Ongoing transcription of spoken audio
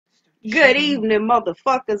Good evening,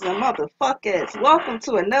 motherfuckers and motherfuckers. Welcome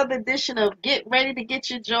to another edition of Get Ready to Get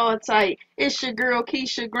Your Jaw Tight. It's your girl,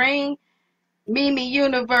 Keisha Green. Mimi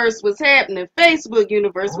Universe was happening. Facebook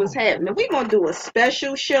Universe was happening. We're going to do a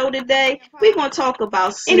special show today. We're going to talk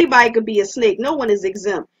about anybody could be a snake. No one is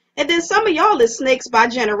exempt. And then some of y'all is snakes by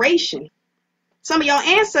generation. Some of y'all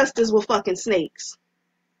ancestors were fucking snakes.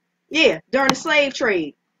 Yeah, during the slave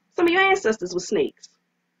trade. Some of your ancestors were snakes.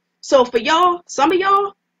 So for y'all, some of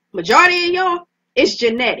y'all, majority of y'all, it's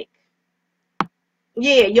genetic.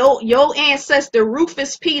 Yeah, your ancestor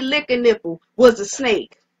Rufus P. Lickinipple was a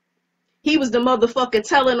snake. He was the motherfucker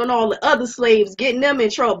telling on all the other slaves, getting them in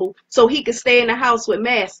trouble so he could stay in the house with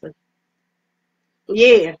master.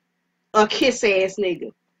 Yeah, a kiss ass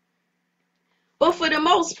nigga. But for the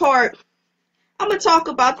most part, I'm going to talk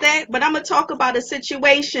about that, but I'm going to talk about a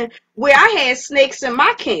situation where I had snakes in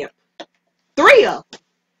my camp. 3 of them.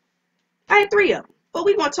 I had 3 of them. But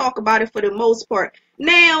we're going to talk about it for the most part.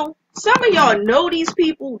 Now, some of y'all know these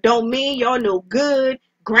people, don't mean y'all no good.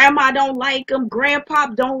 Grandma don't like them. Grandpa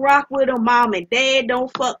don't rock with them. Mom and dad don't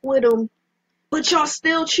fuck with them. But y'all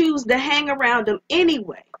still choose to hang around them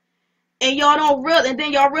anyway. And y'all don't and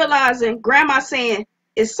then y'all realizing grandma saying,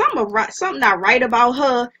 is something not right about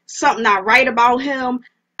her? Something not right about him?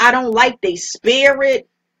 I don't like their spirit.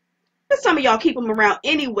 But some of y'all keep them around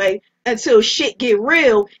anyway until shit get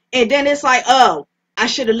real. And then it's like, oh, I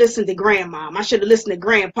should have listened to grandma. I should have listened to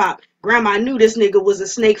grandpa. Grandma knew this nigga was a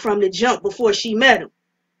snake from the jump before she met him.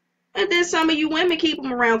 And then some of you women keep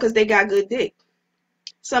them around because they got good dick.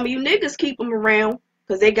 Some of you niggas keep them around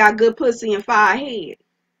because they got good pussy and 5 head.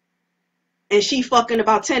 And she fucking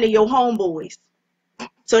about 10 of your homeboys.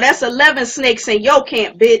 So that's 11 snakes in your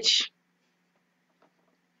camp, bitch.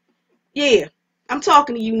 Yeah, I'm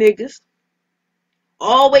talking to you niggas.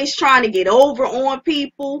 Always trying to get over on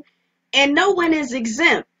people. And no one is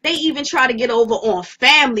exempt. They even try to get over on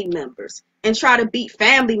family members and try to beat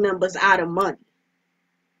family members out of money.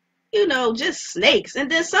 You know, just snakes.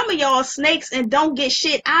 And then some of y'all snakes and don't get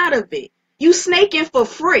shit out of it. You snaking for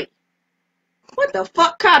free. What the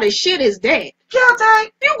fuck kind of shit is that?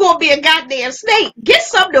 Jonte, You gonna be a goddamn snake. Get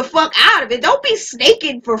something the fuck out of it. Don't be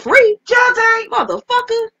snaking for free. Jonte,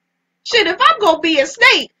 Motherfucker. Shit, if I'm gonna be a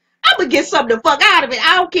snake, I'm gonna get something the fuck out of it.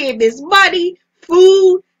 I don't care if it's money,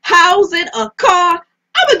 food, housing, a car.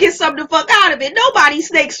 I'm gonna get something the fuck out of it. Nobody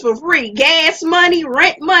snakes for free. Gas money,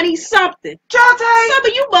 rent money, something. Jonte. Some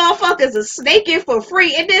of you motherfuckers are snaking for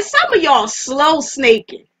free, and then some of y'all slow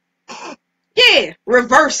snaking. Yeah,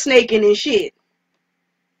 reverse snaking and shit.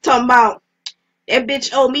 Talking about, that bitch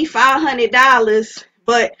owe me $500,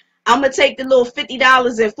 but I'm gonna take the little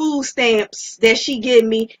 $50 in food stamps that she give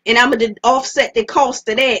me, and I'm gonna offset the cost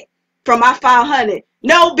of that from my $500.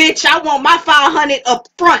 No, bitch, I want my $500 up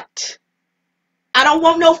front. I don't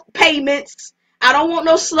want no payments. I don't want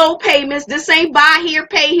no slow payments. This ain't buy here,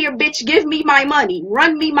 pay here, bitch. Give me my money.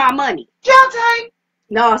 Run me my money. Jonte.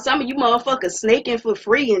 No, some of you motherfuckers snaking for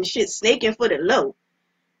free and shit, snaking for the low.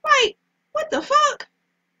 Like, what the fuck?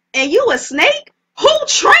 And you a snake? Who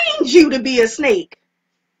trained you to be a snake?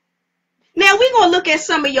 Now, we're going to look at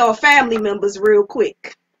some of y'all family members real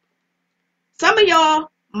quick. Some of y'all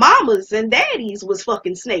mamas and daddies was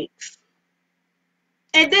fucking snakes.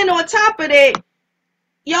 And then on top of that,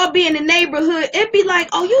 y'all be in the neighborhood, it be like,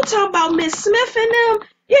 oh, you talking about Miss Smith and them?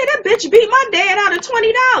 Yeah, that bitch beat my dad out of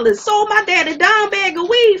 $20. Sold my dad a dime bag of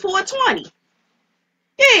weed for a 20.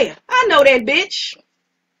 Yeah, I know that bitch.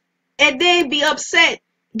 And then be upset,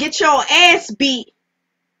 get your ass beat.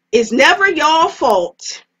 It's never y'all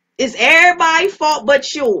fault. It's everybody's fault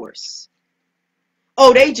but yours.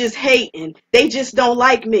 Oh, they just hating. They just don't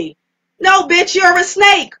like me. No, bitch, you're a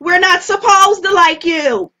snake. We're not supposed to like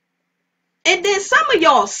you. And then some of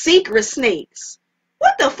y'all secret snakes.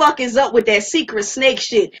 What the fuck is up with that secret snake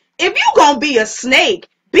shit? If you gonna be a snake,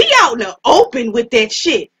 be out in the open with that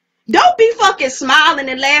shit. Don't be fucking smiling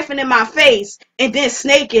and laughing in my face and then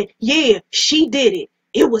snaking. Yeah, she did it.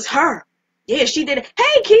 It was her. Yeah, she did it.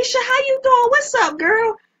 Hey, Keisha, how you doing? What's up,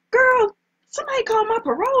 girl? Girl, somebody called my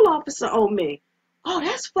parole officer on me. Oh,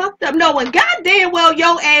 that's fucked up. No, and goddamn well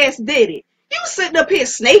your ass did it. You sitting up here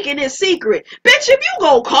snaking in secret. Bitch, if you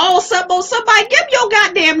gonna call something on somebody, give your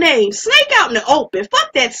goddamn name. Snake out in the open.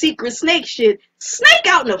 Fuck that secret snake shit. Snake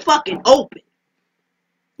out in the fucking open.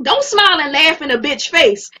 Don't smile and laugh in a bitch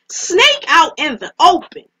face. Snake out in the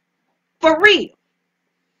open. For real.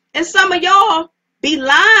 And some of y'all be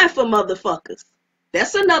lying for motherfuckers.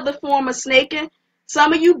 That's another form of snaking.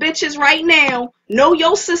 Some of you bitches right now know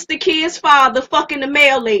your sister kid's father fucking the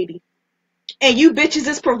mail lady. And you bitches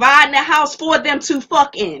is providing a house for them to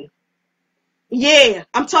fuck in. Yeah,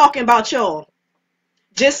 I'm talking about y'all.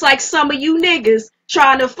 Just like some of you niggas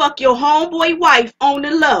trying to fuck your homeboy wife on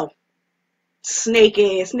the low. Snake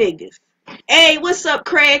ass niggas. Hey, what's up,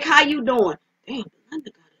 Craig? How you doing? Damn,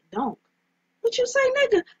 Belinda got a donk. What you say,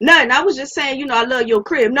 nigga? Nothing. I was just saying, you know, I love your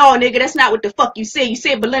crib. No, nigga, that's not what the fuck you said. You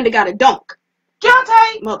said Belinda got a donk.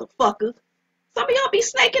 Jonte, motherfucker. Some of y'all be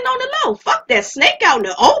snaking on the low. Fuck that. Snake out in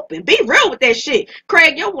the open. Be real with that shit.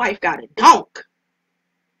 Craig, your wife got a donk.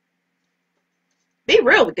 Be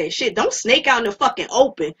real with that shit. Don't snake out in the fucking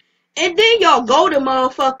open. And then y'all go to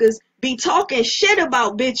motherfuckers, be talking shit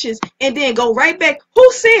about bitches, and then go right back.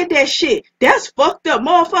 Who said that shit? That's fucked up.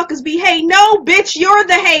 Motherfuckers be hating. No, bitch, you're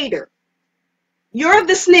the hater. You're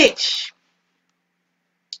the snitch.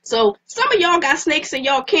 So, some of y'all got snakes in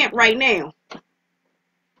y'all camp right now.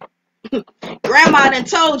 Grandma done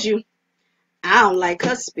told you, I don't like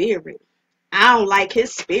her spirit. I don't like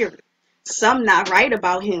his spirit. Something not right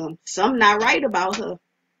about him. Something not right about her.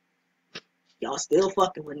 Y'all still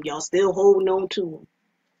fucking with him. Y'all still holding on to him.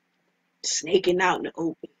 Snaking out in the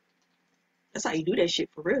open. That's how you do that shit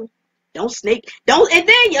for real. Don't snake. Don't. And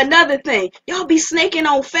then another thing. Y'all be snaking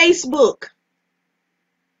on Facebook.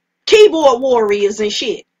 Keyboard warriors and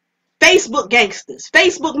shit. Facebook gangsters.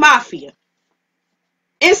 Facebook mafia.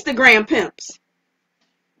 Instagram pimps.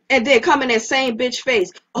 And then come in that same bitch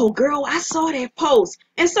face. Oh, girl, I saw that post.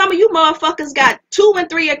 And some of you motherfuckers got 2 and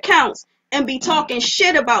 3 accounts and be talking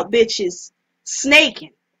shit about bitches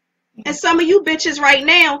snaking. And some of you bitches right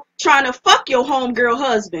now trying to fuck your homegirl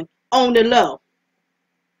husband on the low.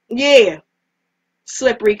 Yeah.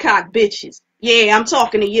 Slippery cock bitches. Yeah, I'm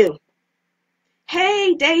talking to you.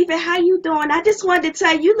 Hey, David, how you doing? I just wanted to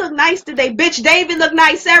tell you, you look nice today. Bitch, David look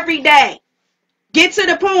nice every day. Get to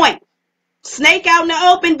the point. Snake out in the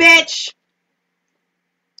open, bitch.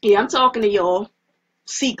 Yeah, I'm talking to y'all.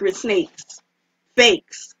 Secret snakes.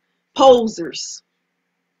 Fakes. Posers.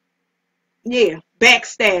 Yeah,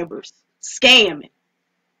 backstabbers. Scamming.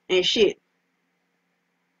 And shit.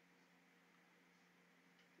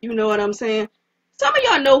 You know what I'm saying? Some of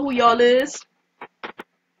y'all know who y'all is.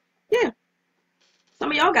 Yeah. Some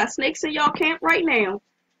of y'all got snakes in y'all camp right now.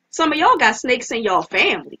 Some of y'all got snakes in y'all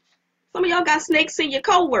family. Some of y'all got snakes in your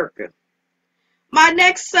coworker. My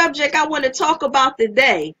next subject I want to talk about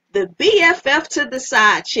today, the BFF to the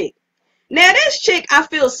side chick. Now this chick, I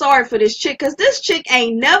feel sorry for this chick because this chick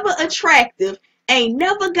ain't never attractive, ain't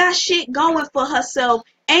never got shit going for herself,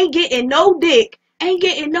 ain't getting no dick, ain't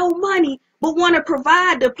getting no money, but want to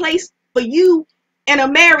provide the place for you and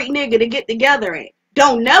a married nigga to get together at.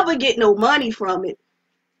 Don't never get no money from it.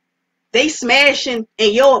 They smashing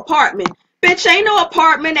in your apartment. Bitch, ain't no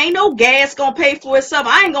apartment, ain't no gas gonna pay for itself.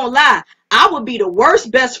 I ain't gonna lie. I would be the worst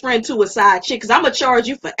best friend to a side chick because I'm gonna charge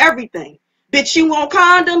you for everything. Bitch, you want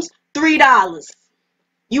condoms? $3.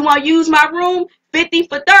 You want to use my room? 50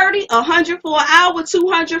 for 30, 100 for an hour,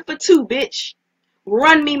 200 for 2, bitch.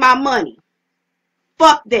 Run me my money.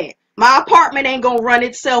 Fuck that. My apartment ain't gonna run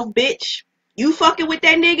itself, bitch. You fucking with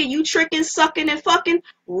that nigga, you tricking, sucking, and fucking,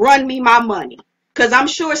 run me my money. Because I'm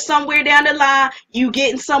sure somewhere down the line, you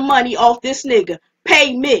getting some money off this nigga.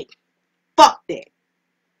 Pay me. Fuck that.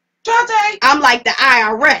 Jonte. I'm like the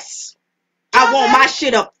IRS. I want my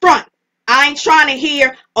shit up front. I ain't trying to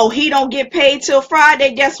hear, oh, he don't get paid till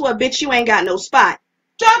Friday. Guess what, bitch? You ain't got no spot.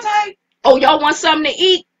 Jonte. Oh, y'all want something to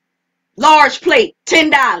eat? Large plate,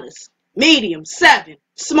 $10. Medium, 7.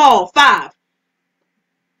 Small, 5.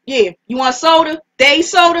 Yeah, you want soda? Day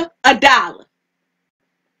soda? $1.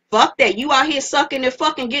 Fuck that. You out here sucking and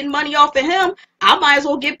fucking getting money off of him. I might as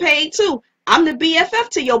well get paid too. I'm the BFF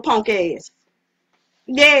to your punk ass.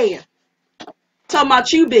 Yeah. Talking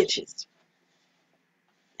about you bitches.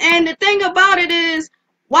 And the thing about it is,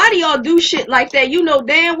 why do y'all do shit like that? You know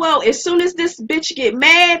damn well, as soon as this bitch get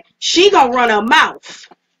mad, she gonna run her mouth.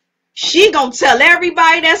 She gonna tell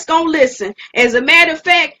everybody that's gonna listen. As a matter of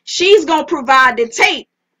fact, she's gonna provide the tape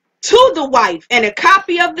to the wife and a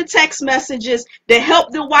copy of the text messages that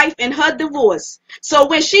help the wife in her divorce. So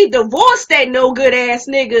when she divorced that no good ass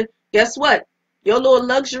nigga, guess what? Your little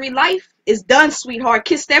luxury life is done, sweetheart.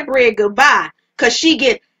 Kiss that bread goodbye. Cause she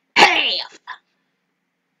get half.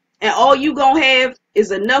 And all you gonna have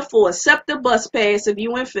is enough for a SEPTA bus pass if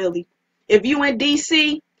you in Philly. If you in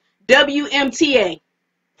DC, WMTA.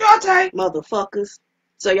 Y'all take motherfuckers.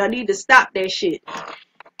 So y'all need to stop that shit.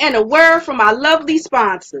 And a word from our lovely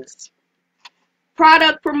sponsors.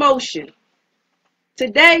 Product promotion.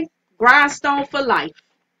 Today, Grindstone for Life.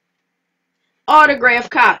 Autograph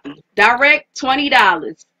copy. Direct,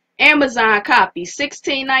 $20. Amazon copy,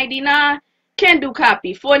 $16.99. Kindle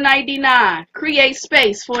copy, $4.99. Create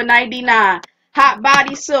Space, $4.99. Hot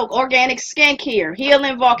Body Silk Organic Skincare.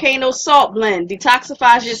 Healing Volcano Salt Blend.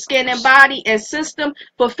 Detoxifies your skin and body and system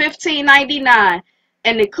for $15.99.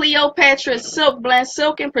 And the Cleopatra Silk Blend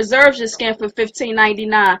Silken preserves your skin for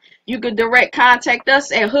 $15.99. You can direct contact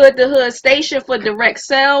us at Hood to Hood Station for direct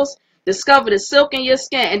sales. Discover the silk in your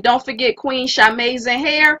skin. And don't forget Queen Shamazing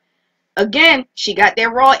Hair. Again, she got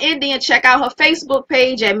that raw Indian. Check out her Facebook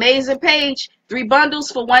page at Amazing Page. 3 bundles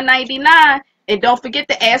for $1.99. And don't forget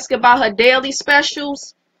to ask about her daily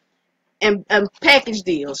specials and package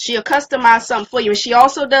deals. She'll customize something for you. And she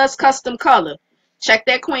also does custom color. Check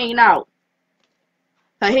that queen out.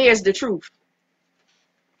 Her hair's the truth.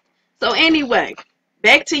 So anyway,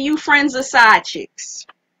 back to you friends of side chicks.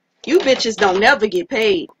 You bitches don't never get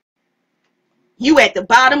paid. You at the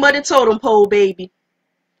bottom of the totem pole, baby.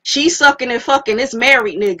 She sucking and fucking this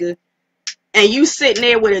married nigga. And you sitting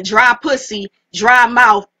there with a dry pussy, dry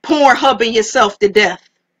mouth, porn hubbing yourself to death.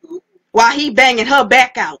 While he banging her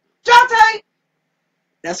back out. Jonte!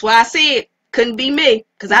 That's why I said, couldn't be me.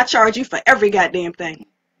 Because I charge you for every goddamn thing.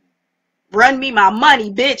 Run me my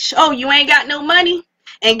money, bitch. Oh, you ain't got no money?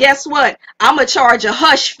 And guess what? I'ma charge a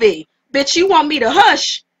hush fee. Bitch, you want me to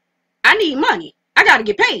hush? I need money. I gotta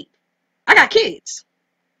get paid. I got kids.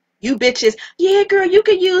 You bitches, yeah, girl, you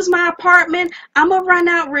can use my apartment. I'ma run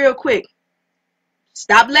out real quick.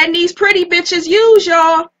 Stop letting these pretty bitches use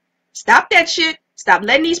y'all. Stop that shit. Stop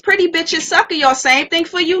letting these pretty bitches sucker y'all. Same thing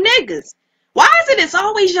for you niggas. Why is it it's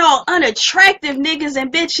always y'all unattractive niggas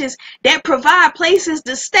and bitches that provide places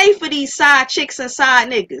to stay for these side chicks and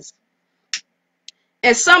side niggas?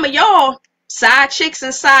 And some of y'all side chicks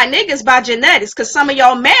and side niggas by genetics, because some of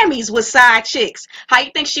y'all mammies was side chicks. How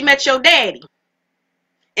you think she met your daddy?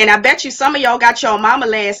 And I bet you some of y'all got your mama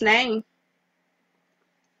last name.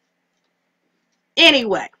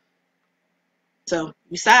 Anyway. So,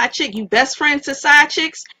 you side chick, you best friends to side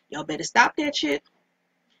chicks, y'all better stop that shit.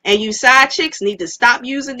 And you side chicks need to stop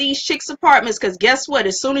using these chicks' apartments, because guess what?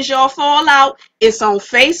 As soon as y'all fall out, it's on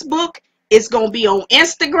Facebook, it's going to be on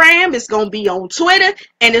Instagram, it's going to be on Twitter,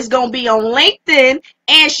 and it's going to be on LinkedIn,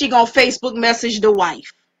 and she going to Facebook message the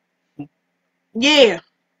wife. Yeah.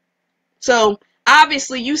 So,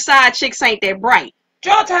 obviously, you side chicks ain't that bright.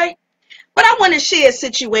 Jaw tight. But I want to share a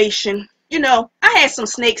situation. You know, I had some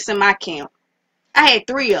snakes in my camp. I had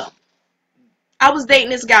 3 of them. I was dating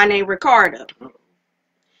this guy named Ricardo.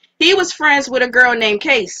 He was friends with a girl named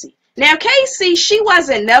Casey. Now, Casey, she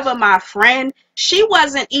wasn't never my friend. She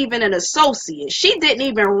wasn't even an associate. She didn't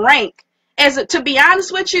even rank. To be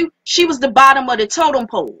honest with you, she was the bottom of the totem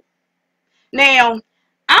pole. Now,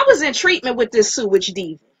 I was in treatment with this sewage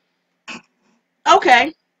diva.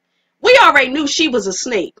 Okay. We already knew she was a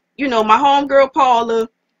snake. You know, my homegirl Paula,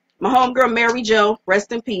 my homegirl Mary Jo,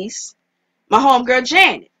 rest in peace, my homegirl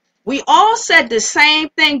Janet. We all said the same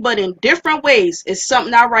thing, but in different ways. It's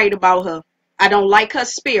something I write about her. I don't like her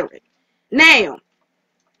spirit. Now,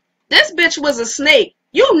 this bitch was a snake.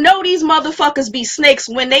 You know these motherfuckers be snakes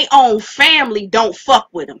when they own family don't fuck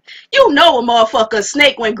with them. You know a motherfucker a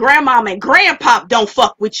snake when grandmama and grandpop don't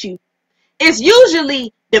fuck with you. It's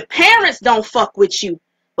usually the parents don't fuck with you,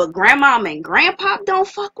 but grandmama and grandpop don't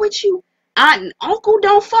fuck with you. Aunt and uncle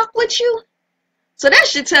don't fuck with you. So that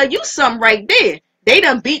should tell you something right there. They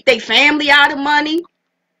done beat their family out of money,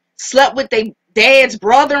 slept with their dad's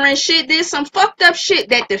brother and shit. Did some fucked up shit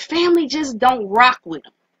that the family just don't rock with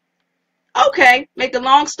them. Okay, make a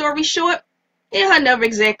long story short, me and her never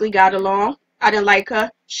exactly got along. I didn't like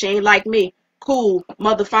her. She ain't like me. Cool.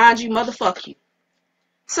 Mother find you, motherfuck you.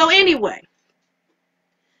 So anyway,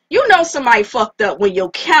 you know somebody fucked up when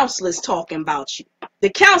your counselor's talking about you.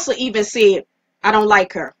 The counselor even said, I don't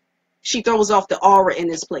like her. She throws off the aura in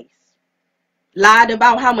this place. Lied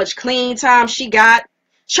about how much clean time she got.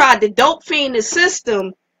 Tried to dope fiend the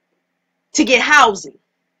system to get housing.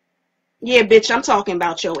 Yeah, bitch, I'm talking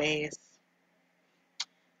about your ass.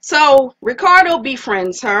 So, Ricardo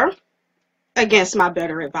befriends her against my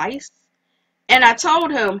better advice. And I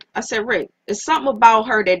told him, I said, Rick, there's something about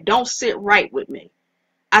her that don't sit right with me.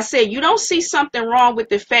 I said, you don't see something wrong with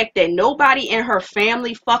the fact that nobody in her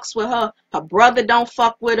family fucks with her. Her brother don't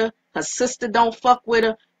fuck with her. Her sister don't fuck with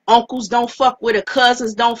her. Uncles don't fuck with her.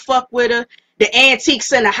 Cousins don't fuck with her. The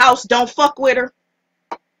antiques in the house don't fuck with her.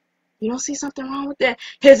 You don't see something wrong with that?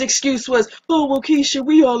 His excuse was, oh, well, Keisha,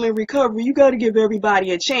 we all in recovery. You got to give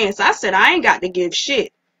everybody a chance. I said, I ain't got to give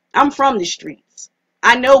shit. I'm from the streets.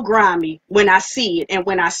 I know grimy when I see it and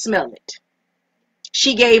when I smell it.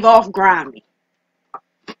 She gave off grimy.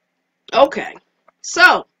 Okay.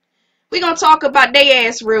 So, we're going to talk about they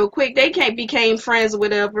ass real quick. They became friends or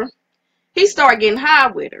whatever. He started getting high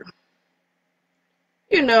with her.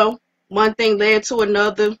 You know, one thing led to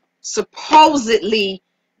another. supposedly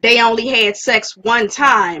they only had sex one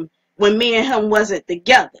time when me and him wasn't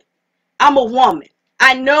together. I'm a woman.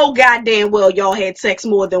 I know goddamn well y'all had sex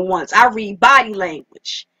more than once. I read body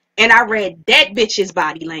language. And I read that bitch's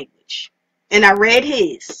body language. And I read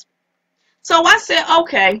his. So I said,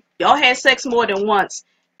 okay, y'all had sex more than once.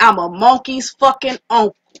 I'm a monkey's fucking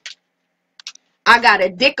uncle. I got a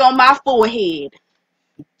dick on my forehead.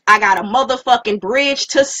 I got a motherfucking bridge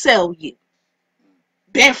to sell you.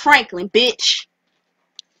 Ben Franklin, bitch.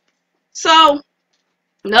 So,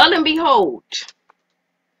 lo and behold,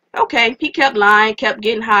 okay, he kept lying, kept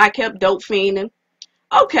getting high, kept dope fiending.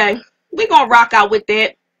 Okay, we gonna rock out with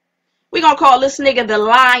that. We gonna call this nigga the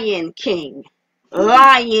Lion King.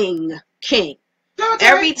 Lying King.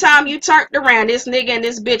 Every time you turned around, this nigga and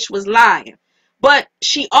this bitch was lying. But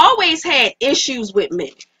she always had issues with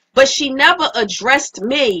me. But she never addressed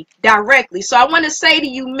me directly. So I want to say to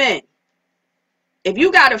you men, if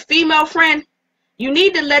you got a female friend, you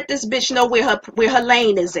need to let this bitch know where her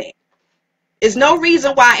lane is at. There's no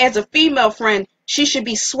reason why, as a female friend, she should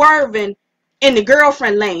be swerving in the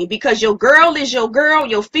girlfriend lane. Because your girl is your girl,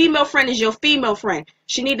 your female friend is your female friend.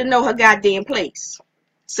 She need to know her goddamn place.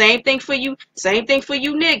 Same thing for you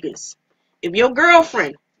niggas. If your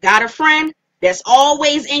girlfriend got a friend that's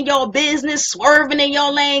always in your business, swerving in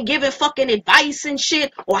your lane, giving fucking advice and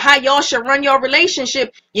shit, or how y'all should run your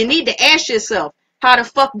relationship, you need to ask yourself, how the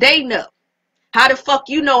fuck they know? How the fuck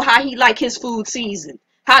you know how he like his food season?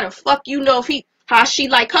 How the fuck you know how she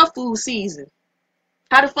like her food season?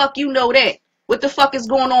 How the fuck you know that? What the fuck is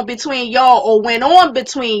going on between y'all or went on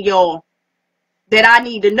between y'all that I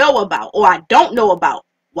need to know about or I don't know about?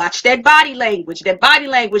 Watch that body language. That body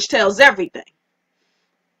language tells everything.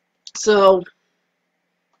 So,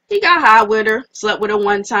 he got high with her, slept with her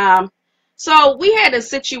one time. So, we had a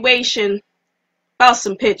situation about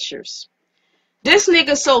some pictures. This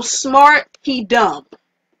nigga so smart, he dumb.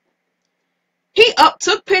 He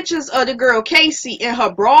took pictures of the girl Casey in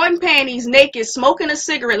her bra and panties, naked, smoking a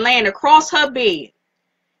cigarette, laying across her bed.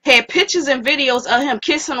 Had pictures and videos of him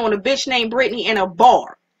kissing on a bitch named Brittany in a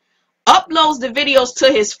bar. Uploads the videos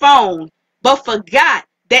to his phone, but forgot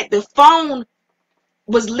that the phone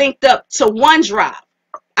was linked up to OneDrive.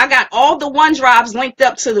 I got all the OneDrives linked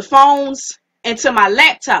up to the phones and to my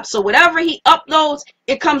laptop. So whatever he uploads,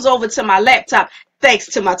 it comes over to my laptop. Thanks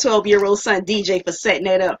to my 12-year-old son DJ for setting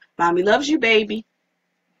that up. Mommy loves you, baby.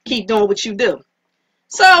 Keep doing what you do.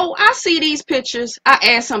 So I see these pictures.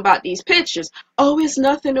 I ask him about these pictures. Oh, it's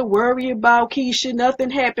nothing to worry about, Keisha. Nothing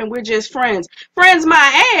happened. We're just friends. Friends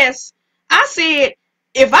my ass. I said,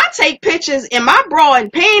 if I take pictures in my bra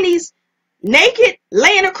and panties, naked,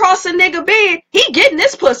 laying across a nigga bed, he getting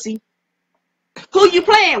this pussy. Who you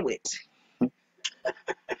playing with?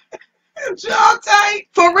 Y'all tight.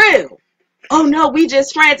 For real. Oh no, we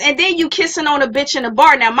just friends. And then you kissing on a bitch in a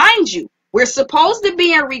bar. Now mind you, we're supposed to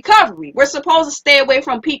be in recovery. We're supposed to stay away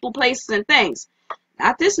from people, places, and things.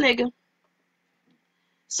 Not this nigga.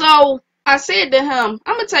 So I said to him,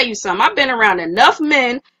 I'm going to tell you something. I've been around enough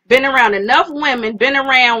men, been around enough women, been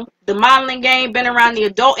around the modeling game, been around the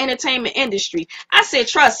adult entertainment industry. I said,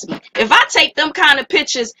 trust me, if I take them kind of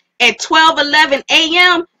pictures at 12, 11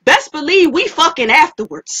 a.m., best believe we fucking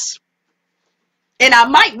afterwards. And I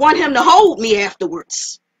might want him to hold me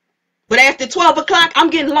afterwards. But after 12 o'clock,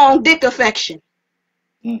 I'm getting long dick affection.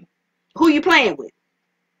 Who you playing with?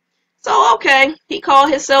 So, okay, he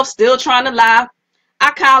called himself still trying to lie.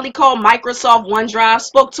 I kindly called Microsoft OneDrive,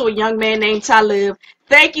 spoke to a young man named Talib.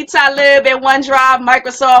 Thank you, Talib, at OneDrive,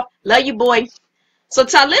 Microsoft. Love you, boy. So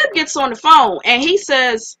Talib gets on the phone, and he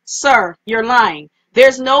says, sir, you're lying.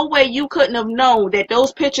 There's no way you couldn't have known that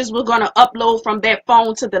those pictures were going to upload from that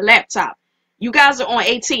phone to the laptop. You guys are on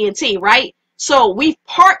AT&T, right? So we've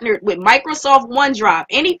partnered with Microsoft OneDrive.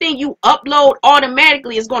 Anything you upload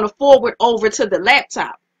automatically is going to forward over to the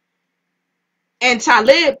laptop. And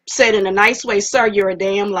Talib said in a nice way, sir, you're a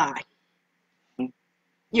damn lie.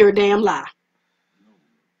 You're a damn lie.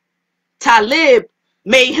 Talib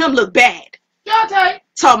made him look bad. Y'all tight.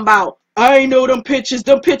 Talking about, I ain't know them pictures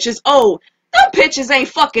old. Them pictures ain't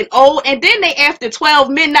fucking old. And then they after 12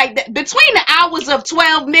 midnight, between the hours of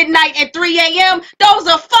 12 midnight and 3 a.m., those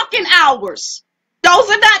are fucking hours. Those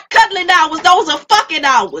are not cuddling hours. Those are fucking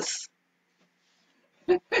hours.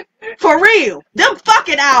 For real. Them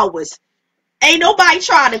fucking hours. Ain't nobody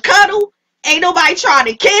trying to cuddle. Ain't nobody trying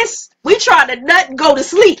to kiss. We trying to nut and go to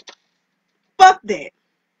sleep. Fuck that.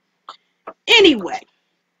 Anyway.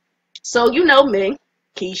 So you know me,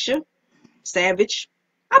 Keisha, Savage.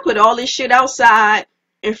 I put all this shit outside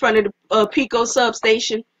in front of the Pico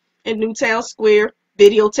substation in Newtown Square.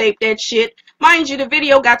 Videotape that shit. Mind you, the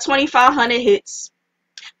video got 2,500 hits.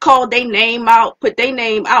 called their name out, put their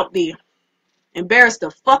name out there. Embarrassed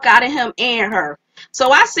the fuck out of him and her.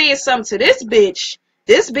 So I said something to this bitch.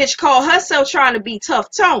 This bitch called herself trying to be tough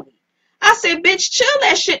Tony. I said, bitch, chill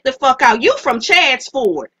that shit the fuck out. You from Chad's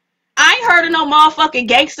Ford. I ain't heard of no motherfucking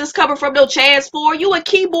gangsters coming from no Chad's Ford. You a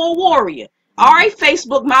keyboard warrior. Alright,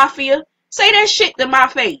 Facebook Mafia. Say that shit to my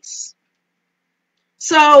face.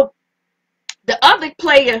 So, the other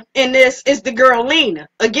player in this is the girl Lena.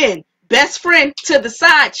 Again, best friend to the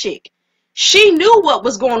side chick. She knew what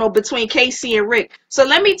was going on between Casey and Rick. So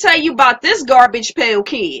let me tell you about this garbage pail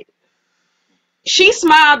kid. She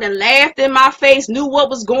smiled and laughed in my face, knew what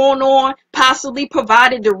was going on, possibly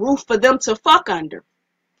provided the roof for them to fuck under.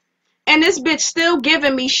 And this bitch still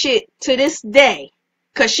giving me shit to this day.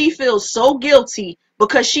 Because she feels so guilty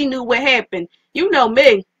because she knew what happened. You know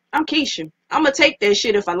me. I'm Keisha. I'm going to take that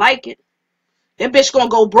shit if I like it. That bitch going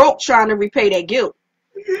to go broke trying to repay that guilt.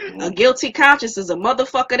 A guilty conscience is a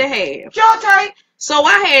motherfucker to have. Jaw tight. So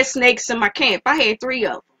I had snakes in my camp. I had 3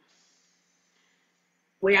 of them.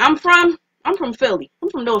 Where I'm from Philly. I'm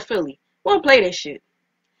from North Philly. We don't play that shit.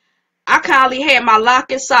 I kindly had my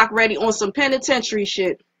lock and sock ready on some penitentiary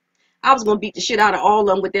shit. I was going to beat the shit out of all of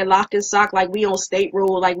them with that lock and sock like we on State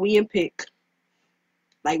Road, like we in Pick.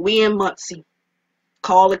 Like we in Muncie.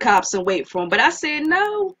 Call the cops and wait for them. But I said,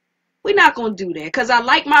 no, we're not going to do that. Because I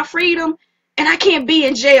like my freedom and I can't be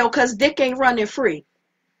in jail because Dick ain't running free.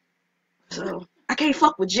 So I can't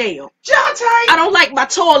fuck with jail. Jaw tight. I don't like my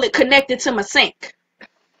toilet connected to my sink.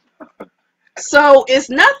 So it's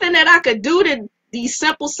nothing that I could do to these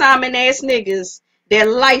simple Simon ass niggas that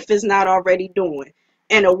life is not already doing.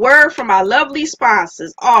 And a word from our lovely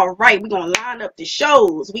sponsors. All right, we're going to line up the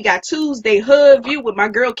shows. We got Tuesday Hood View with my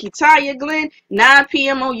girl Ketaya Glenn, 9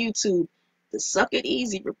 p.m. on YouTube. The Suck It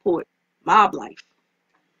Easy Report, Mob Life.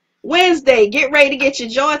 Wednesday, get ready to get your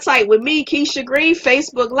jaw tight with me, Keisha Green,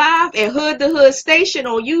 Facebook Live at Hood to Hood Station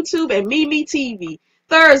on YouTube and Mimi TV.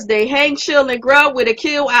 Thursday, hang, chill, and grub with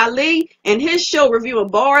Akil Ali and his show reviewing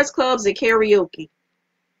bars, clubs, and karaoke.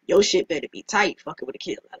 Your shit better be tight, fucking with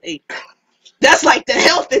Akil Ali. That's like the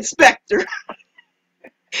health inspector.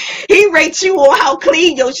 He rates you on how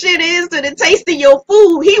clean your shit is to the taste of your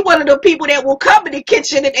food. He one of the people that will come in the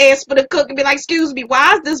kitchen and ask for the cook and be like, excuse me,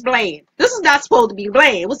 why is this bland? This is not supposed to be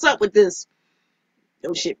bland. What's up with this?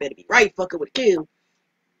 Your shit better be right, fucking with Akil.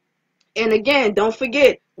 And again, don't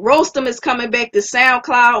forget, Roastem is coming back to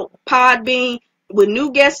SoundCloud, Podbean, with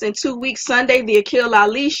new guests in 2 weeks. Sunday, the Akil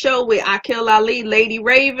Ali Show with Akil Ali, Lady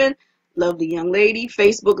Raven, lovely young lady.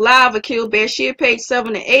 Facebook Live, Akil Bashir, page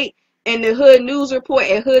 7 and 8. And the Hood News Report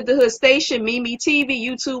at Hood to Hood Station, Mimi TV,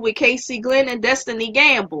 YouTube with Casey Glenn and Destiny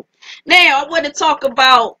Gamble. Now, I want to talk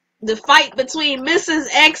about the fight between Mrs.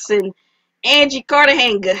 X and Angie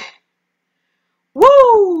Carterhanger.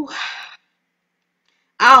 Woo!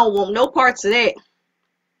 I don't want no parts of that.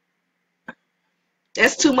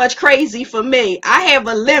 That's too much crazy for me. I have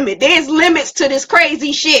a limit. There's limits to this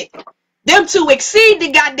crazy shit. Them two exceed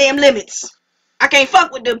the goddamn limits. I can't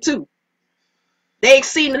fuck with them two. They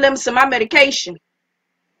exceed the limits of my medication.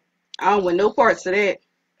 I don't want no parts of that.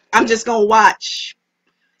 I'm just gonna watch.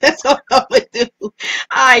 That's all I'm gonna do.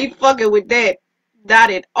 I ain't fucking with that.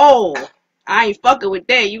 Not at all. I ain't fucking with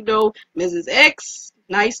that. You know, Mrs. X,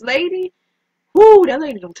 nice lady. Whoo, that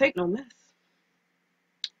lady don't take no mess.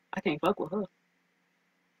 I can't fuck with her.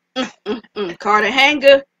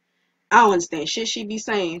 Carterhanger, I don't understand shit she be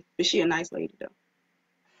saying, but she a nice lady though.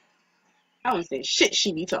 I don't understand shit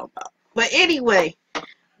she be talking about. But anyway,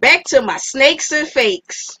 back to my snakes and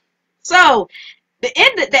fakes. So, the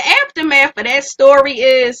aftermath of that story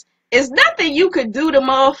is nothing you could do to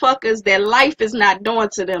motherfuckers that life is not doing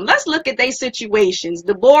to them. Let's look at their situations.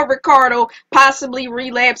 The boy Ricardo possibly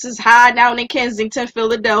relapses high down in Kensington,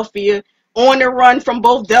 Philadelphia, on the run from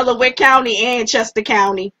both Delaware County and Chester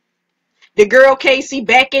County. The girl Casey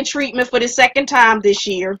back in treatment for the 2nd time this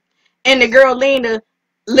year. And the girl Lena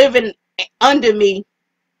living under me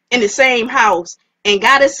in the same house and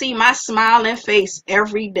gotta see my smiling face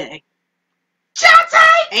every day. Jaw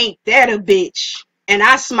Ain't that a bitch? And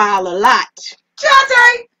I smile a lot.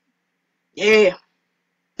 tight. Yeah.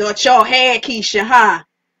 Thought y'all had Keisha, huh?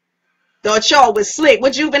 Thought y'all was slick.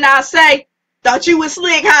 What Juvenile say? Thought you was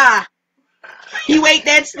slick, huh? You ain't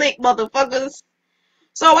that slick, motherfuckers.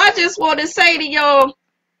 So I just want to say to y'all,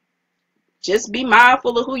 just be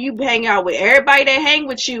mindful of who you hang out with. Everybody that hang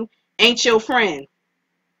with you ain't your friend.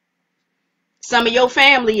 Some of your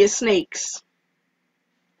family is snakes.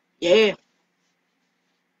 Yeah.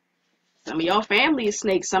 Some of y'all family is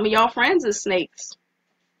snakes. Some of y'all friends is snakes.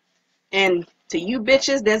 And to you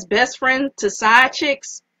bitches that's best friend to side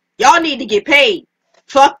chicks, y'all need to get paid.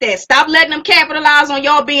 Fuck that. Stop letting them capitalize on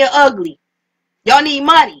y'all being ugly. Y'all need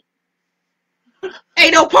money.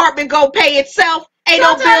 Ain't no apartment gonna pay itself. Ain't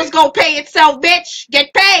no bills gonna pay itself, bitch.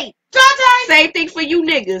 Get paid. Same thing for you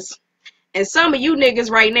niggas. And some of you niggas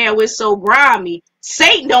right now is so grimy,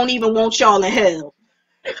 Satan don't even want y'all in hell.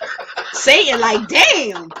 Satan like,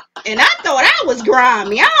 damn. And I thought I was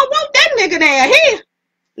grimy. I don't want that nigga down here.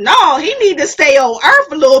 No, he need to stay on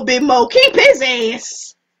earth a little bit more. Keep his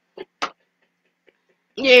ass.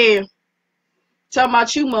 Yeah. Talking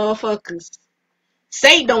about you motherfuckers.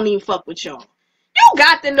 Satan don't even fuck with y'all. You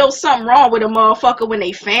got to know something wrong with a motherfucker when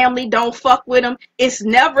they family don't fuck with them. It's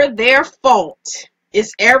never their fault.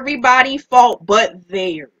 It's everybody's fault but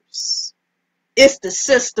theirs. It's the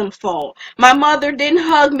system fault. My mother didn't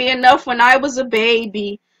hug me enough when I was a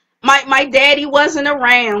baby. My daddy wasn't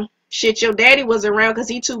around. Shit, your daddy was around because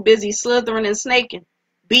he too busy slithering and snaking.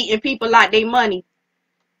 Beating people like they money.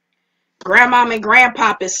 Grandmom and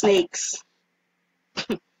grandpop is snakes.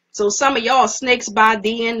 So some of y'all snakes by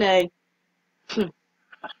DNA.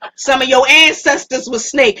 Some of your ancestors was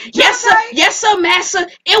snake. Yes, sir, massa.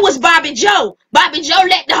 It was Bobby Joe. Bobby Joe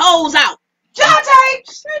let the hoes out. Jonte!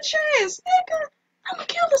 Snitch ass, nigga. I'ma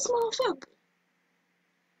kill this motherfucker.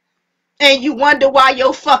 And you wonder why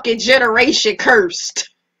your fucking generation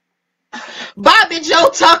cursed. Bobby Joe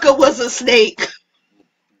Tucker was a snake.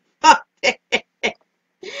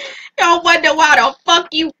 Y'all wonder why the fuck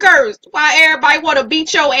you cursed. Why everybody wanna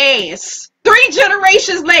beat your ass. 3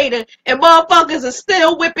 generations later, and motherfuckers are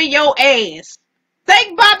still whipping your ass.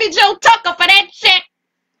 Thank Bobby Joe Tucker for that shit.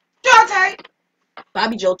 Jonte!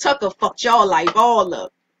 Bobby Joe Tucker fucked y'all life all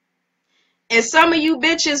up. And some of you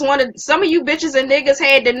bitches and niggas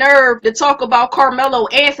had the nerve to talk about Carmelo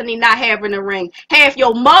Anthony not having a ring. Half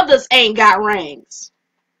your mothers ain't got rings.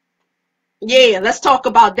 Yeah, let's talk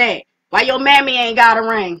about that. Why your mammy ain't got a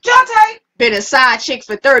ring? Jonte! Been a side chick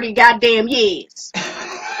for 30 goddamn years.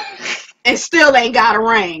 And still ain't got a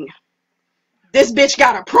ring. This bitch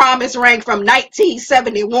got a promise ring from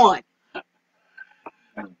 1971.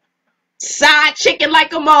 Side chicken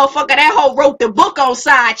like a motherfucker. That hoe wrote the book on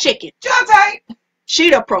side chicken. Jonte!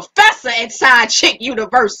 She the professor at Side Chick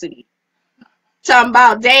University. Talking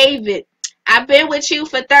about David. I've been with you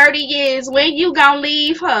for 30 years. When you gonna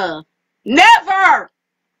leave her? Never!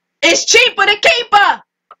 It's cheaper to keep her.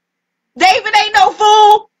 David ain't no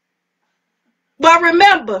fool. But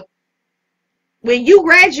remember, when you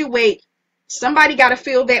graduate, somebody gotta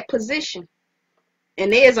fill that position.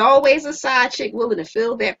 And there's always a side chick willing to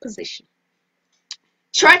fill that position.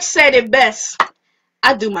 Tretch said it best.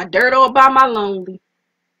 I do my dirt all by my lonely.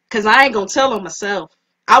 Because I ain't going to tell on myself.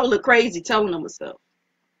 I would look crazy telling on myself.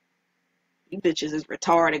 You bitches is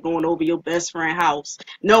retarded going over your best friend's house.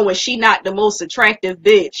 Knowing she not the most attractive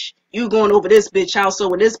bitch. You going over this bitch house so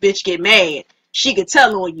when this bitch get mad, she could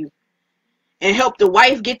tell on you. And help the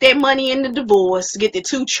wife get that money in the divorce. Get the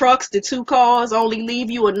 2 trucks, the 2 cars. Only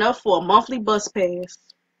leave you enough for a monthly bus pass.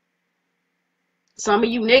 Some of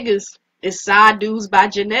you niggas is side dudes by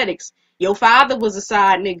genetics. Your father was a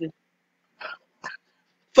side nigga.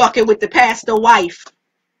 Fucking with the pastor wife.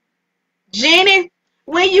 Jenny,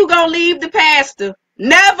 when you gonna leave the pastor?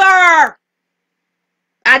 Never!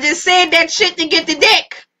 I just said that shit to get the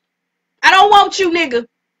dick. I don't want you, nigga.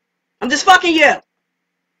 I'm just fucking you.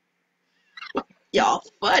 Y'all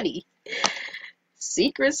funny.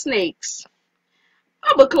 Secret snakes.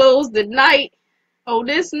 I'ma close the night on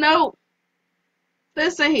this note.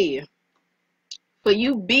 Listen here. For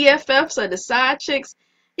you BFFs or the side chicks,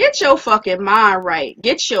 get your fucking mind right.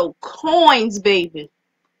 Get your coins, baby.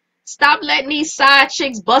 Stop letting these side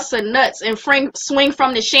chicks bust her nuts and swing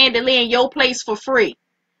from the chandelier in your place for free.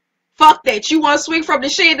 Fuck that. You want to swing from the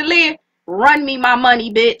chandelier? Run me my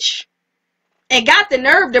money, bitch. And got the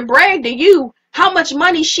nerve to brag to you how much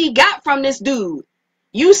money she got from this dude.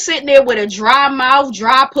 You sitting there with a dry mouth,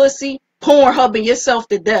 dry pussy, Pornhubbing yourself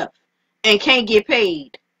to death and can't get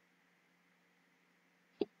paid.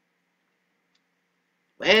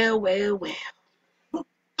 Well.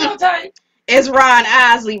 As Ron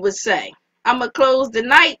Isley would say. I'ma close the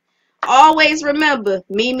night. Always remember,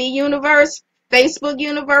 Mimi Universe, Facebook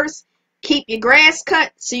Universe, keep your grass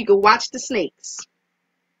cut so you can watch the snakes.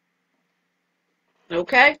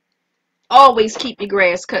 Okay? Always keep your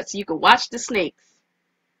grass cut so you can watch the snakes.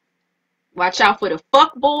 Watch out for the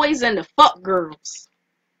fuck boys and the fuck girls.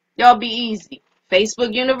 Y'all be easy.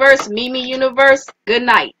 Facebook Universe, Mimi Universe, good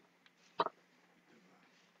night.